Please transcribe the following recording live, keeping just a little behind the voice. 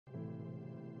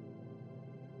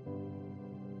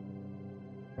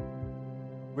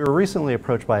We were recently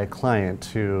approached by a client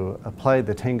to apply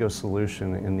the TANGO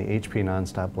solution in the HP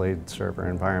nonstop blade server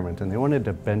environment, and they wanted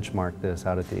to benchmark this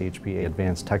out at the HP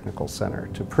Advanced Technical Center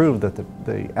to prove that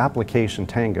the application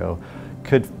TANGO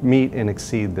could meet and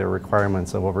exceed their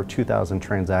requirements of over 2,000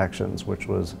 transactions, which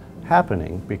was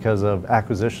happening because of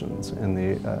acquisitions and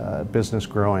the business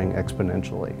growing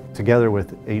exponentially. Together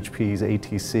with HP's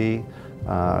ATC,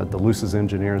 the Lusis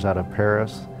engineers out of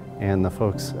Paris, and the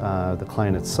folks, the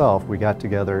client itself, we got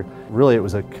together. Really, it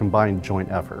was a combined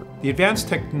joint effort. The Advanced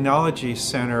Technology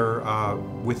Center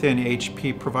within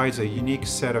HP provides a unique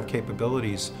set of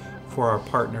capabilities for our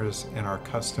partners and our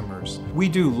customers. We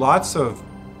do lots of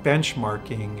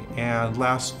benchmarking, and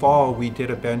last fall we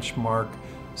did a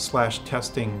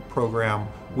benchmark/testing program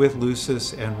with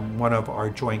Lusis and one of our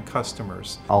joint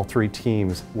customers. All three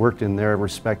teams worked in their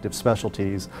respective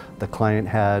specialties. The client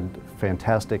had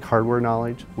fantastic hardware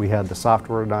knowledge, we had the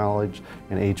software knowledge,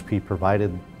 and HP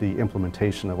provided the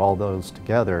implementation of all those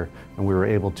together, and we were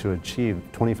able to achieve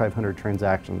 2,500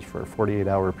 transactions for a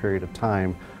 48-hour period of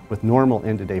time with normal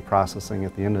end-to-day processing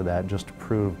at the end of that, just to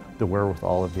prove the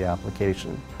wherewithal of the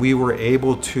application. We were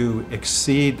able to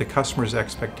exceed the customer's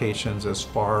expectations as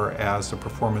far as the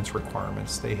performance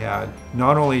requirements they had.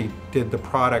 Not only did the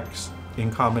products in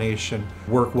combination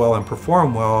work well and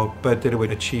perform well, but that it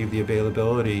would achieve the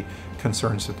availability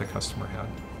concerns that the customer had.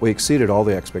 We exceeded all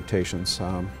the expectations,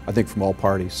 I think, from all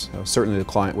parties. Certainly the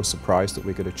client was surprised that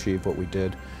we could achieve what we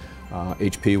did.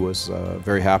 HP was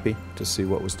very happy to see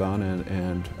what was done,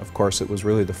 and of course it was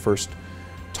really the first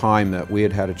time that we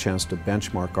had had a chance to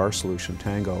benchmark our solution,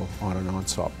 TANGO, on a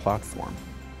non-stop platform.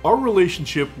 Our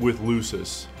relationship with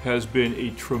Lusis has been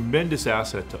a tremendous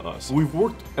asset to us. We've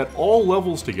worked at all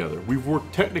levels together. We've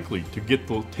worked technically to get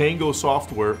the TANGO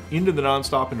software into the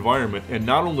non-stop environment and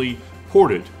not only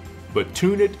port it, but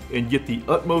tune it and get the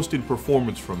utmost in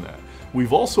performance from that.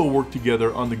 We've also worked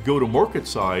together on the go-to-market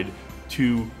side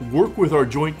to work with our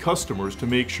joint customers to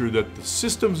make sure that the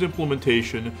systems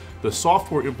implementation, the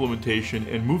software implementation,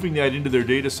 and moving that into their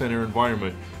data center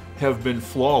environment have been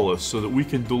flawless so that we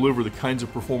can deliver the kinds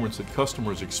of performance that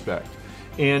customers expect.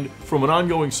 And from an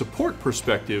ongoing support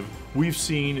perspective, we've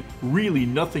seen really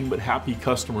nothing but happy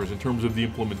customers in terms of the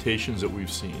implementations that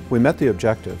we've seen. We met the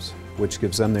objectives, which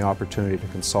gives them the opportunity to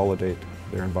consolidate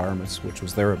their environments, which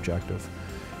was their objective,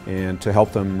 and to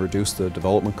help them reduce the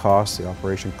development costs, the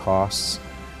operation costs,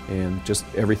 and just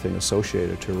everything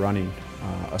associated to running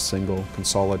a single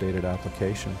consolidated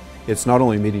application. It's not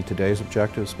only meeting today's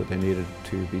objectives, but they needed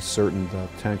to be certain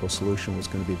that the TANGO solution was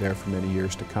going to be there for many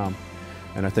years to come.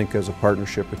 And I think as a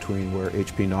partnership between where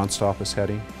HP Nonstop is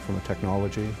heading from a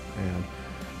technology and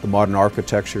the modern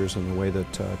architectures and the way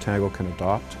that TANGO can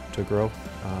adopt to grow,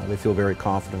 they feel very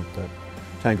confident that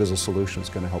TANGO as a solution is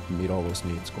going to help them meet all those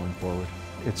needs going forward.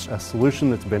 It's a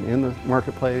solution that's been in the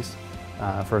marketplace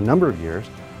for a number of years,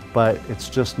 but it's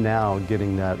just now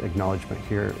getting that acknowledgement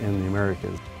here in the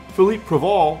Americas. Philippe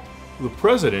Preval, the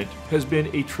president, has been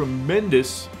a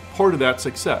tremendous part of that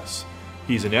success.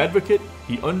 He's an advocate,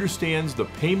 he understands the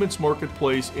payments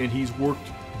marketplace, and he's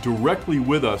worked directly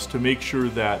with us to make sure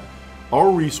that our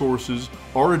resources,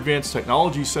 our Advanced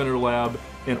Technology Center lab,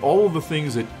 and all of the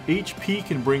things that HP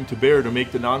can bring to bear to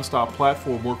make the nonstop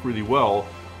platform work really well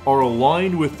are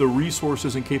aligned with the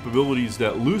resources and capabilities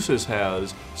that Lusis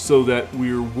has, so that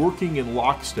we're working in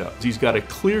lockstep. He's got a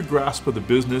clear grasp of the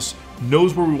business,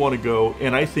 knows where we want to go,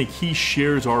 and I think he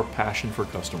shares our passion for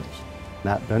customers.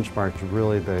 That benchmark is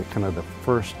really the kind of the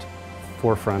first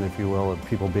forefront, if you will, of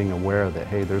people being aware that,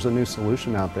 hey, there's a new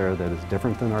solution out there that is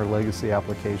different than our legacy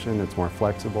application. It's more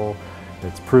flexible,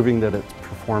 it's proving that its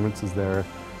performance is there,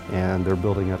 and they're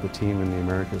building up a team in the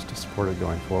Americas to support it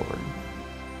going forward.